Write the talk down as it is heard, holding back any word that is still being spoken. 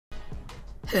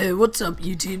Hey, what's up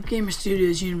YouTube? Gamer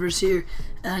Studios Universe here,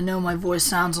 and I know my voice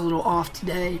sounds a little off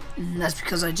today, and that's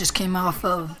because I just came off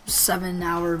of a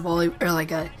 10-hour volleyball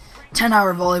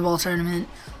tournament.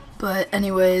 But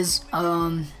anyways,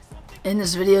 in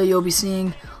this video you'll be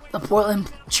seeing the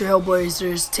Portland Trail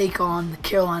Blazers take on the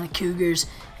Carolina Cougars.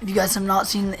 If you guys have not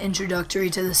seen the introductory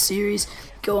to this series,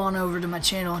 go on over to my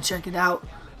channel and check it out.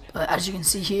 But as you can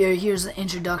see here, here's the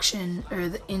introduction, or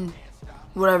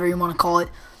whatever you want to call it.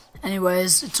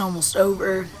 Anyways, it's almost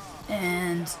over,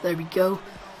 and there we go.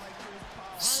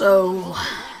 So,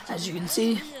 as you can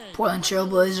see, Portland Trail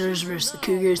Blazers versus the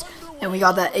Cougars, and we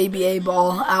got that ABA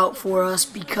ball out for us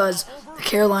because the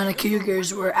Carolina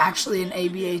Cougars were actually an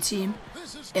ABA team.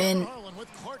 And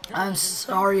I'm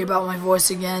sorry about my voice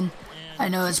again. I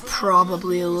know it's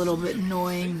probably a little bit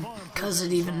annoying because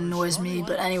it even annoys me,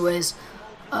 but anyways,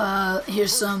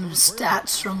 here's some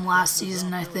stats from last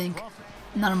season. I think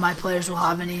none of my players will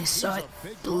have any, so I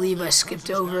believe I skipped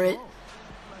over it.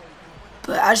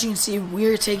 But as you can see,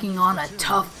 we're taking on a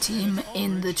tough team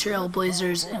in the Trail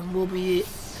Blazers, and we'll be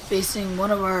facing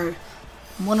one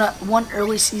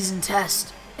early season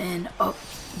test. And oh,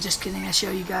 just kidding, I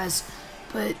show you guys.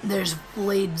 But there's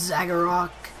Blade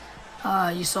Zagarok.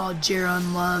 You saw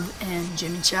Jaron Love and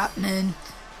Jimmy Chapman,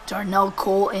 Darnell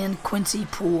Cole, and Quincy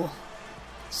Poole.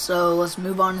 So let's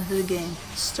move on into the game.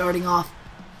 Starting off,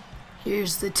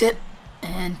 here's the tip,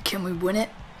 and can we win it?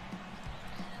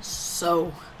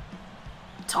 So,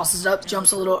 tosses up,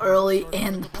 jumps a little early,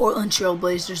 and the Portland Trail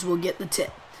Blazers will get the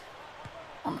tip.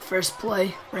 On the first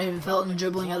play, Raven Felton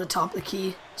dribbling at the top of the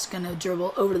key. Is going to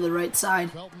dribble over to the right side.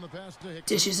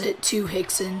 Dishes it to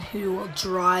Hickson, who will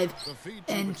drive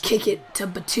and kick it to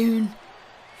Batoon,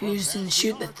 who's going to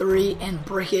shoot the three and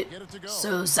brick it.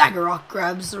 So Zagarok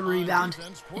grabs the rebound,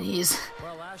 and he's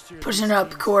pushing it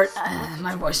up court.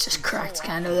 My voice just cracked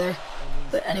kind of there.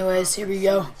 But anyways, here we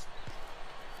go.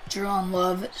 Jaron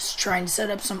Love is trying to set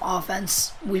up some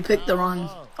offense. We picked the wrong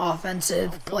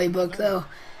offensive playbook though,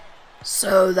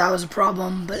 so that was a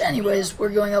problem. But anyways, we're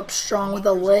going up strong with a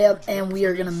layup, and we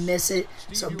are going to miss it.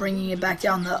 So bringing it back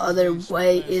down the other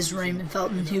way is Raymond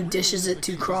Felton, who dishes it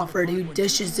to Crawford, who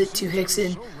dishes it to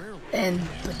Hickson, and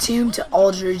Batum to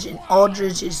Aldridge, and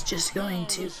Aldridge is just going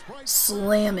to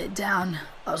slam it down.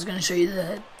 I was going to show you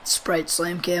the Sprite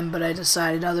slam cam, but I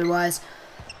decided otherwise.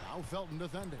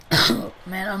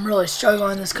 Man, I'm really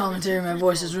struggling in this commentary. My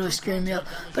voice is really screwing me up.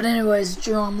 But anyways,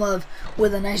 Jerome Love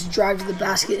with a nice drive to the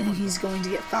basket, and he's going to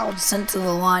get fouled, sent to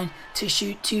the line to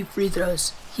shoot 2 free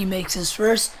throws. He makes his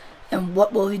first, and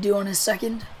what will he do on his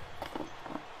second?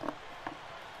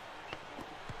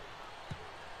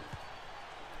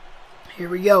 Here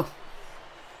we go.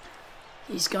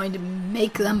 He's going to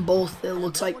make them both, it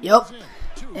looks like. Yep.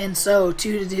 And so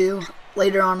 2-2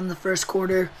 later on in the first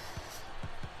quarter.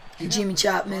 Jimmy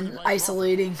Chapman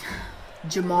isolating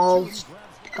Jamal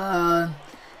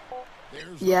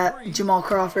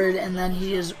Crawford, and then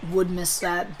he just would miss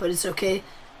that, but it's okay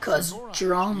because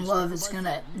Jerome Love is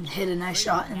gonna hit a nice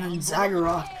shot, and then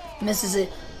Zagarok misses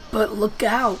it. But look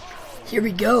out, here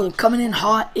we go, coming in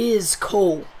hot is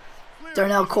Cole.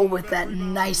 Darnell Cole with that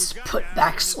nice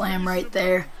put-back slam right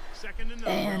there.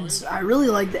 And I really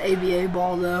like the ABA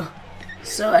ball though.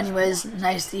 So anyways,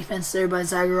 nice defense there by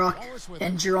Zagarok,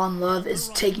 and Jaron Love is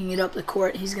taking it up the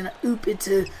court. He's going to oop it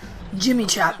to Jimmy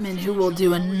Chapman, who will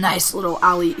do a nice little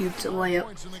alley-oop to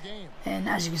layup. And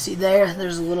as you can see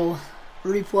there's a little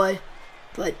replay.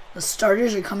 But the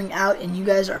starters are coming out, and you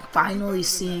guys are finally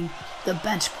seeing the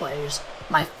bench players.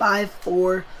 My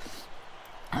 5'4"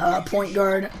 point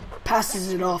guard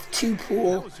passes it off to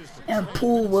Poole, and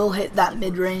Poole will hit that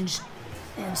mid-range.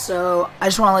 And so I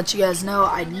just want to let you guys know,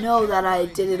 I know that I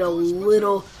did it a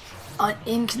little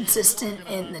inconsistent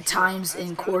in the times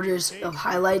in quarters of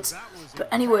highlights. But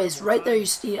anyways, right there you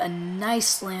see a nice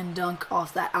slam dunk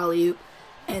off that alley-oop.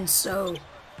 And so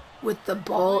with the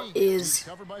ball is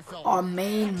our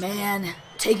main man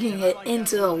taking it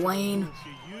into the lane,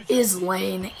 is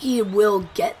Lane. He will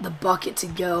get the bucket to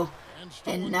go.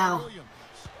 And now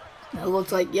it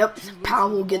looks like, yep,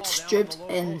 Powell gets stripped,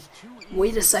 and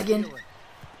wait a second.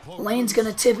 Lane's going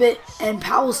to tip it, and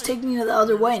Powell's taking it the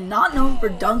other way. Not known for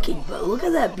dunking, but look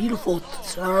at that beautiful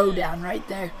throw down right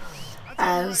there.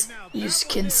 As you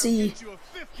can see,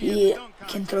 he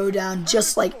can throw down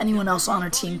just like anyone else on our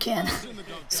team can.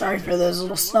 Sorry for those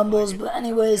little stumbles, but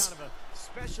anyways,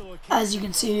 as you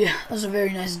can see, that was a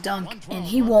very nice dunk, and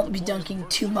he won't be dunking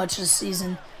too much this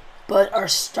season. But our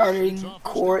starting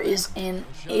core is in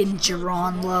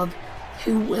Jaron Love,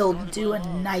 who will do a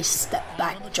nice step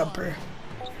back jumper.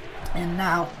 And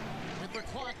now,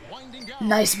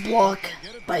 nice block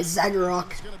by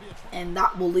Zagarok, and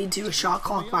that will lead to a shot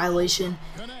clock violation.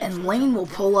 And Lane will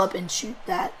pull up and shoot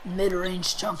that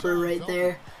mid-range jumper right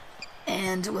there.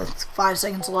 And with 5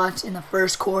 seconds left in the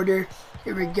first quarter,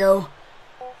 here we go.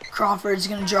 Crawford's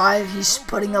going to drive. He's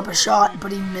putting up a shot,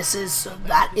 but he misses. So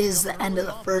that is the end of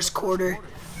the first quarter.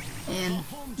 And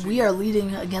we are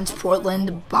leading against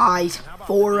Portland by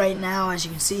 4 right now, as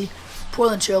you can see.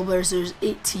 Portland Trailblazers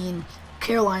 18,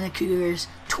 Carolina Cougars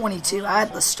 22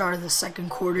 at the start of the second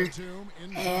quarter.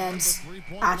 And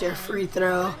after a free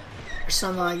throw or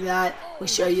something like that, we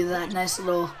show you that nice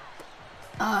little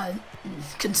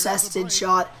contested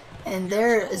shot. And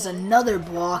there is another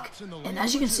block, and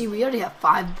as you can see, we already have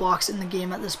 5 blocks in the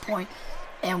game at this point,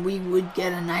 and we would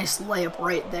get a nice layup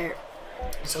right there.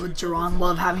 So with Jerron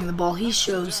Love having the ball, he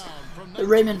shows the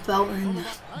Raymond Felton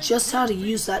just how to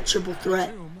use that triple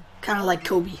threat, kind of like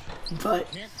Kobe. But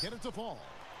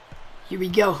here we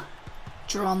go.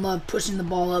 Jerron Love pushing the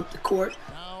ball up the court.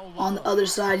 On the other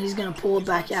side, he's going to pull it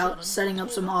back out, setting up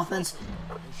some offense.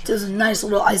 Does a nice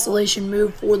little isolation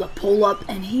move for the pull-up,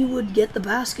 and he would get the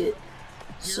basket.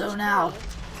 So now,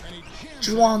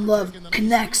 Jerron Love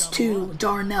connects to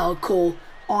Darnell Cole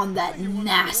on that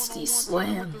nasty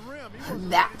slam.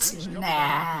 That's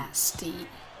nasty.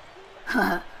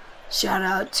 Shout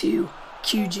out to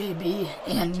QJB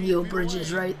and Neil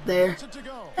Bridges right there.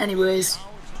 Anyways,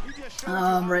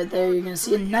 right there you're going to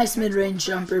see a nice mid-range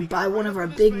jumper by one of our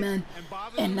big men.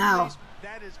 And now,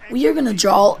 we are going to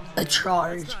draw a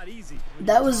charge.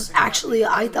 That was actually,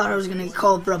 I thought I was going to get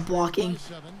called for a blocking,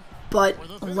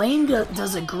 but Lane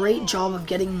does a great job of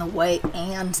getting in the way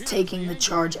and taking the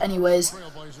charge. Anyways,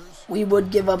 we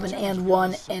would give up an and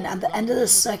one, and at the end of the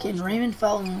second, Raymond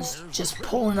Felton was just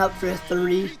pulling up for a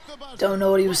 3. Don't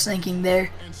know what he was thinking there.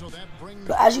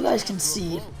 But as you guys can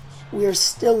see, we are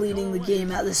still leading the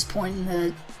game at this point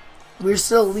we're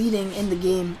still leading in the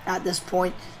game at this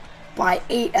point by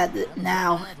 8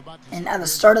 now, and at the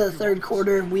start of the third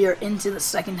quarter, we are into the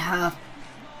second half,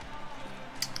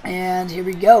 and here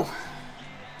we go.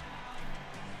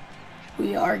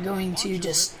 We are going to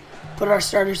just put our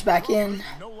starters back in,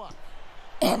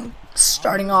 and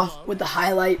starting off with the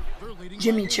highlight,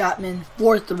 Jimmy Chapman,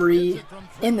 4-3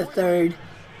 in the third,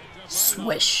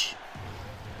 swish.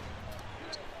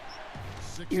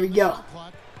 Here we go.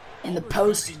 In the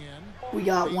post, we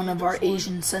got one of our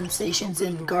Asian sensations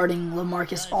in guarding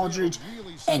LaMarcus Aldridge,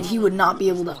 and he would not be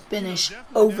able to finish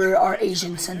over our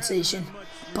Asian sensation.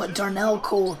 But Darnell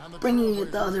Cole bringing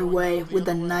it the other way with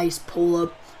a nice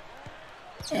pull-up.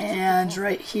 And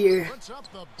right here,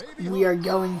 we are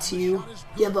going to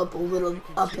give up a little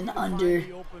up and under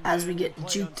as we get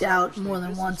juked out more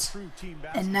than once.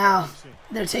 And now,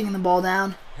 they're taking the ball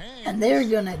down, and they're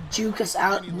going to juke us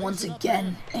out once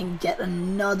again and get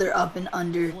another up and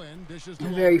under.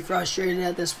 I'm very frustrated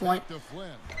at this point.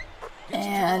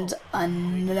 And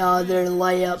another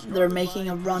layup. They're making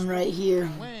a run right here,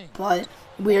 but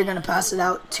we are going to pass it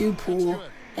out to Poole,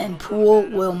 and Poole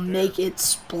will make it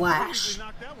splash.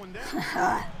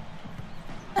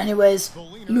 Anyways,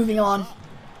 moving on.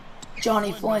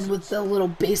 Johnny Flynn with the little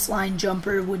baseline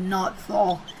jumper would not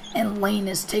fall, and Lane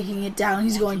is taking it down.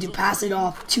 He's going to pass it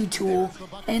off to Toole,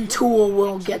 and Toole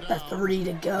will get the 3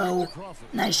 to go.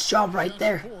 Nice job right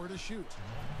there.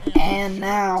 And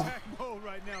now,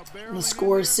 the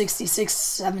score is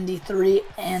 66-73,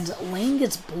 and Lane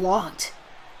gets blocked.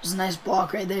 It was a nice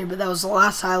block right there, but that was the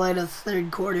last highlight of the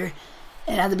third quarter.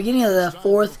 And at the beginning of the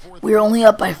fourth, we were only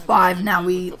up by 5. Now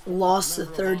we lost the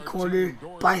third quarter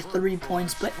by 3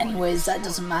 points. But anyways, that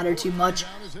doesn't matter too much.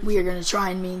 We are going to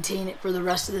try and maintain it for the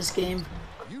rest of this game.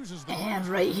 And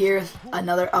right here,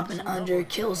 another up and under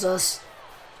kills us.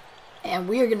 And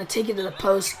we are going to take it to the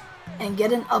post and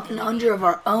get an up and under of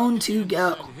our own to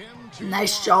go.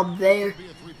 Nice job there.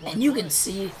 And you can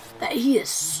see that he is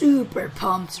super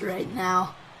pumped right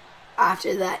now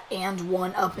after that and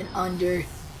one up and under.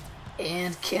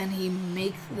 And can he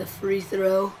make the free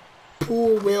throw?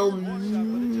 Poole will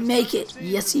make it.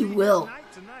 Yes, he will.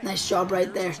 Nice job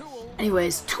right there.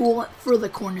 Anyways, Toole for the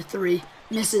corner 3.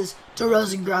 Misses.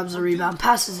 DeRozan grabs the rebound,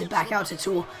 passes it back out to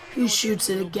Toole, who shoots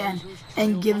it again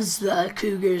and gives the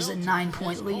Cougars a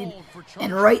 9-point lead.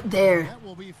 And right there,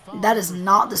 that is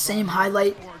not the same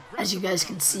highlight. As you guys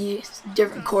can see, it's a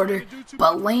different quarter,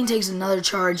 but Lane takes another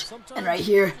charge, and right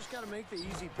here,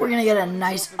 we're going to get a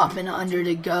nice up and under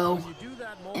to go.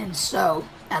 And so,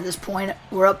 at this point,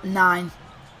 we're up 9,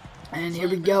 and here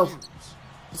we go.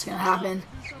 What's going to happen?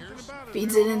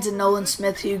 Feeds it into Nolan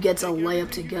Smith, who gets a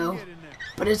layup to go.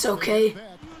 But it's okay,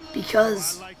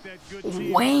 because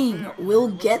Wayne will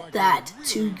get that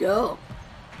to go.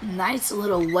 Nice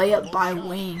little layup by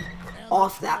Wayne.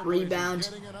 off that rebound.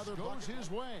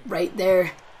 Right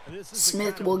there.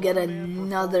 Smith will get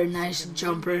another nice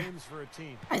jumper.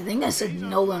 I think I said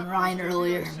Nolan Ryan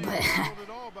earlier, but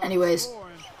anyways,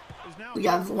 we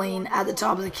got Lane at the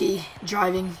top of the key,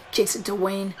 driving, kicks it to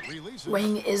Wayne.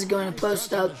 Wayne is going to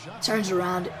post up, turns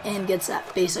around, and gets that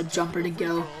face-up jumper to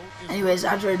go. Anyways,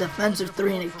 after a defensive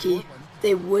 3 in a key,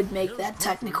 they would make that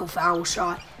technical foul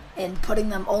shot, and putting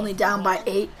them only down by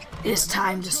 8, it is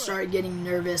time to start getting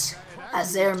nervous,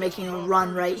 as they're making a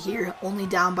run right here, only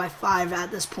down by 5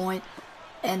 at this point.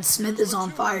 And Smith is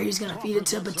on fire. He's going to feed it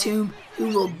to Batum, who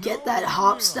will get that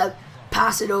hop step,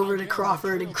 pass it over to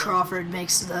Crawford, and Crawford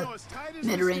makes the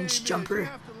mid-range jumper.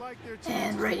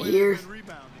 And right here,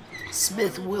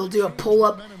 Smith will do a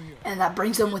pull-up, and that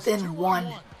brings them within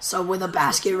 1. So with a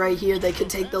basket right here, they could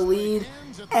take the lead,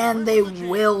 and they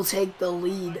will take the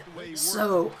lead.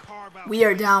 So we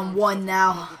are down 1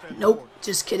 now. Nope,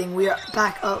 just kidding. We are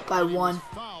back up by 1.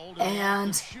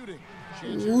 And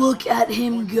look at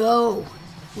him go.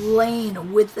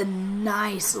 Lane with a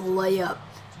nice layup.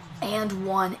 And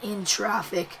 1 in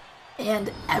traffic.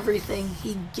 And everything.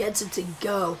 He gets it to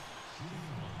go.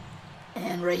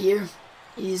 And right here,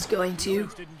 he's going to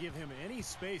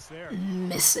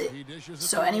miss it.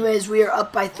 So anyways, we are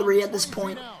up by 3 at this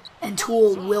point. And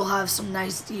Toole will have some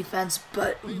nice defense,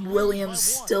 but Williams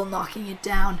still knocking it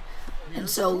down. And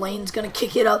so Lane's going to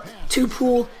kick it up to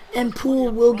Poole, and Poole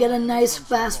will get a nice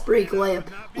fast break layup.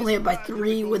 Only up by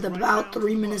 3 with about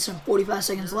 3 minutes and 45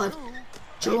 seconds left.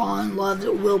 Jaron Love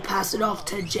will pass it off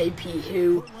to JP,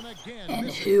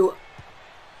 who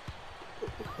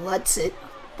lets it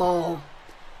fall.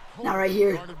 Now right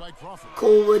here,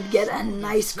 Cole would get a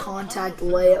nice contact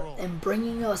layup, and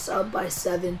bringing us up by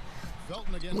 7.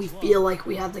 We feel like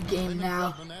we have the game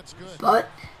now, but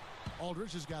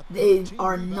they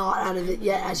are not out of it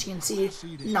yet. As you can see,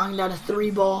 knocking down a 3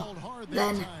 ball.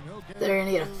 Then they're going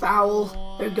to get a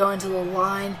foul. They're going to the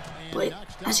line. But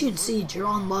as you can see,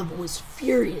 Jaron Love was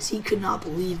furious. He could not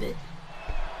believe it.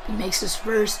 He makes his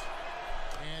first,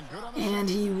 and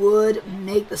he would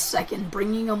make the second,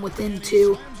 bringing them within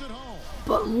 2.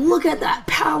 But look at that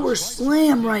power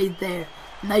slam right there.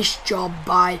 Nice job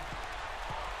by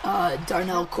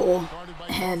Darnell Cole.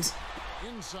 And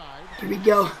here we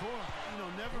go.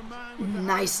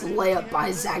 Nice layup by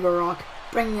Zagarok,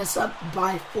 bringing us up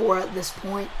by 4 at this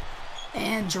point.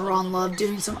 And Jaron Love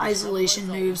doing some isolation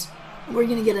moves. We're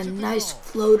going to get a nice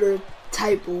floater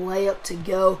type layup to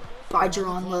go by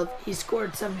Jaron Love. He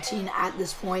scored 17 at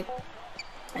this point.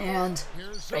 And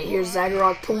right here,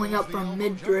 Zagarok pulling up from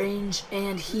mid-range,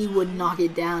 and he would knock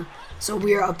it down. So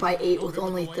we are up by 8 with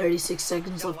only 36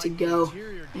 seconds left to go.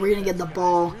 We're going to get the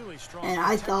ball, and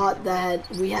I thought that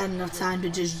we had enough time to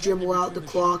just dribble out the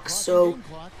clock, so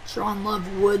Jaron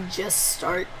Love would just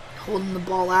start holding the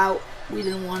ball out. We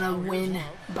didn't want to win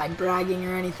by bragging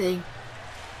or anything,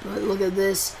 but look at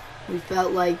this. We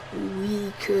felt like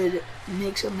we could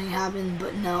make something happen,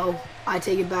 but no. I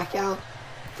take it back out.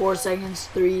 4 seconds,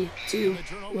 3, 2,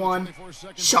 1.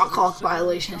 Shot clock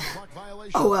violation.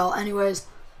 Oh well, anyways,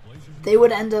 they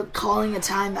would end up calling a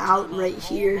timeout right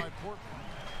here.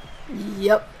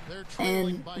 Yep,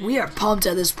 and we are pumped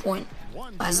at this point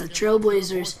as the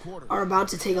Trailblazers are about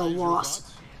to take a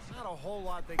loss.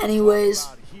 Anyways,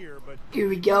 here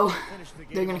we go.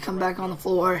 They're going to come back on the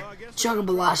floor, chuck up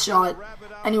a last shot.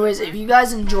 Anyways, if you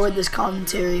guys enjoyed this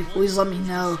commentary, please let me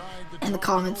know in the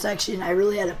comment section. I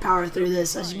really had to power through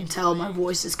this. As you can tell, my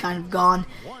voice is kind of gone,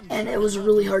 and it was a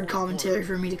really hard commentary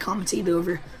for me to commentate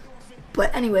over.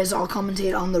 But anyways, I'll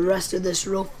commentate on the rest of this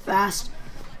real fast.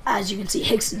 As you can see,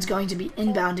 Hickson's going to be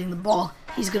inbounding the ball.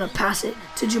 He's going to pass it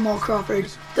to Jamal Crawford.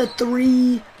 The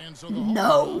 3,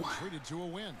 no.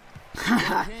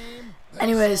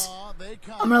 Anyways,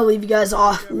 I'm going to leave you guys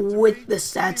off with the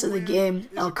stats of the game.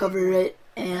 I'll cover it,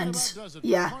 and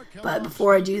yeah. But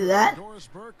before I do that,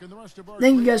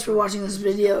 thank you guys for watching this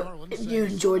video. If you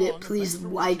enjoyed it, please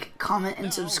like, comment,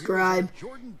 and subscribe.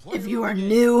 If you are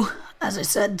new, as I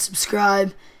said,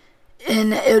 subscribe.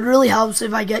 And it really helps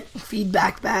if I get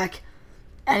feedback back.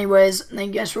 Anyways,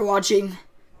 thank you guys for watching.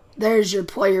 There's your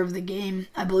player of the game.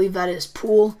 I believe that is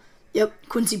Poole. Yep,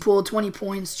 Quincy Poole, 20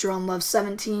 points. Jaron Love,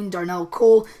 17. Darnell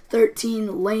Cole,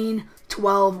 13. Lane,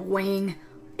 12. Wayne,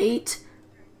 8.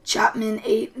 Chapman,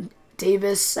 8.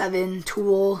 Davis, 7.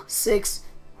 Toole, 6.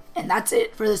 And that's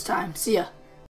it for this time. See ya.